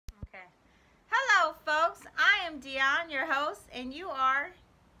am Dion, your host, and you are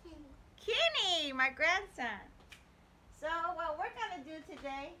Kenny, my grandson. So what we're gonna do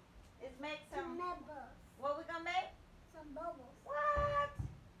today is make some bubbles. What we gonna make? Some bubbles. What?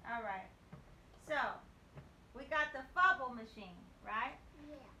 All right. So we got the bubble machine, right?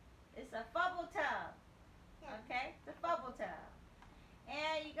 Yeah. It's a bubble tub. Yeah. Okay, it's a bubble tub,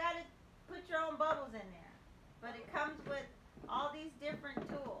 and you gotta put your own bubbles in there. But it comes with all these different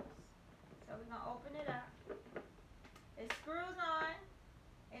tools. So we're gonna open it up. It screws on,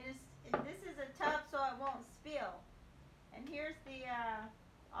 and this is a tub so it won't spill. And here's the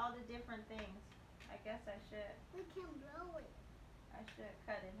all the different things. I guess I should. We can blow it. I should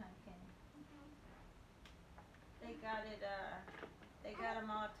cut it, huh, Kenny? They got it. They got them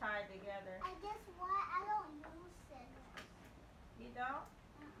all tied together. I guess why I don't use scissors. You don't?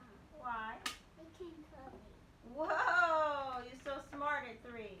 Why? It can cut me. Whoa! You're so smart at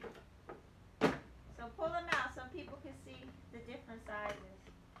 3. So pull them out so people can see the different sizes.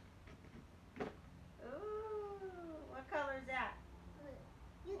 Ooh, what color is that? Blue.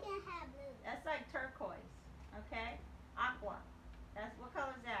 You can have blue. That's like turquoise, okay? Aqua. That's what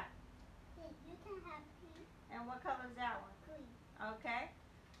color is that? Pink. You can have pink. And what color is that one? Green. Okay.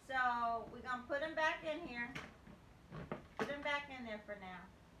 So we're gonna put them back in here. Put them back in there for now.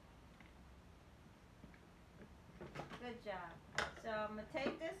 Good job. So I'm gonna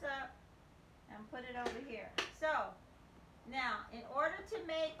take this up and put it over here. So now, in order to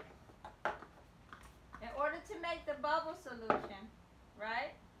make the bubble solution,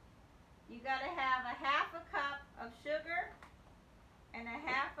 right? You gotta have a half a cup of sugar and a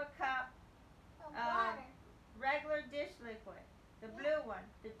half a cup Of of water. regular dish liquid, the blue one,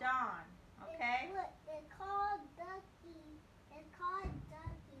 the Dawn. Okay. It's called Ducky. It's called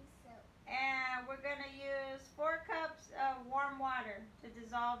Ducky soap. And we're gonna use 4 cups of warm water to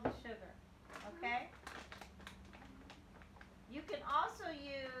dissolve the sugar. Okay. You can also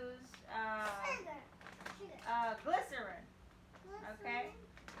use Sugar. glycerin. Okay.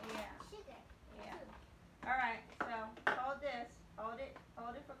 Yeah. Sugar. Yeah. All right. So hold this. Hold it.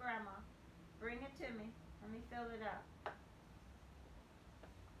 Hold it for Grandma. Bring it to me. Let me fill it up.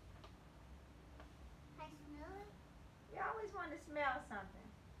 I smell it. You always want to smell something.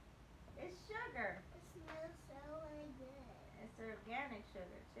 It's sugar. It smells so really good. It's organic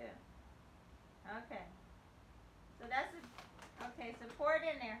sugar too. Okay. So that's it. Okay. So pour it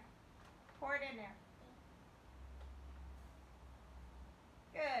in there. Pour it in there.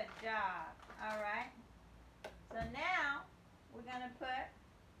 Good job. All right. So now we're gonna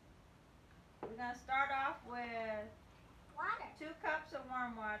start off with Water. 2 cups of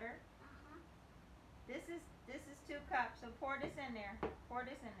warm water. This is 2 cups. So pour this in there. Pour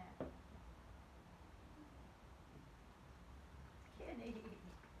this in there. Kitty.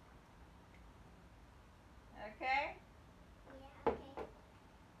 Okay. Yeah. Okay.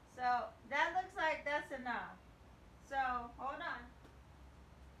 So that looks like that's enough. So hold on.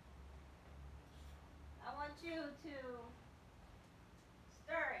 I want you to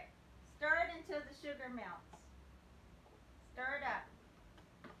stir it. Stir it until the sugar melts. Stir it up.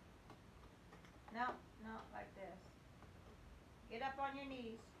 No, like this. Get up on your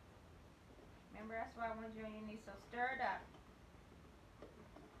knees. Remember, that's why I want you on your knees. So stir it up.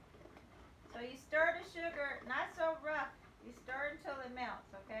 So you stir the sugar, not so rough. You stir until it melts,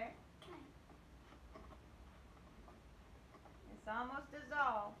 okay? It's almost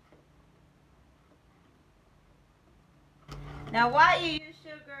dissolved. Now, while you use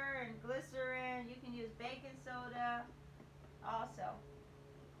sugar and glycerin, you can use baking soda also.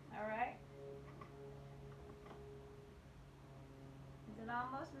 All right? Is it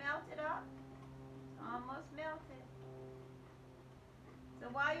almost melted up? It's almost melted. So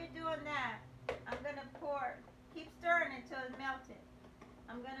while you're doing that, I'm going to keep stirring until it's melted.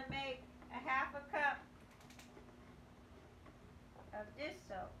 I'm going to make a half a cup of dish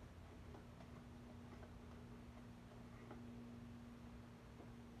soap.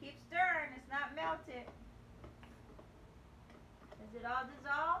 Keep stirring, it's not melted. Is it all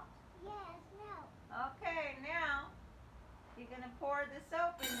dissolved? Yeah, it's milk. Okay, now you're going to pour the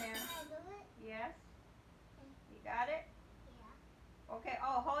soap in there. Can I do it? Yes. You got it? Yeah. Okay,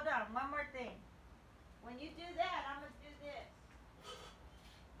 oh, hold on, one more thing. When you do that, I'm going to do this.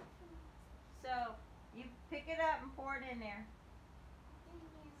 So, you pick it up and pour it in there.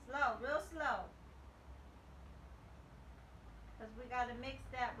 Slow, real slow. Because we got to mix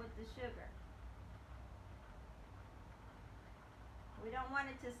that with the sugar. We don't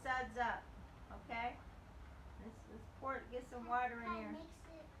want it to suds up, okay? Let's pour it, get some water in here. Mix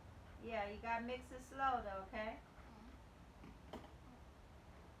it. Yeah, you got to mix it slow though, okay?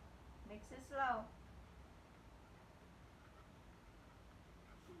 Mix it slow.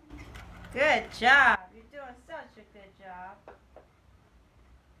 Good job. You're doing such a good job.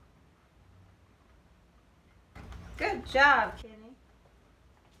 Good job, Kenny.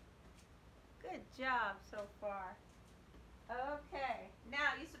 Good job so far. Okay.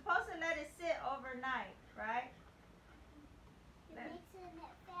 Now, you're supposed to let it sit overnight, right? You mix it in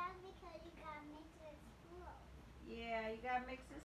it fast because you gotta mix it slow. Yeah, you gotta mix it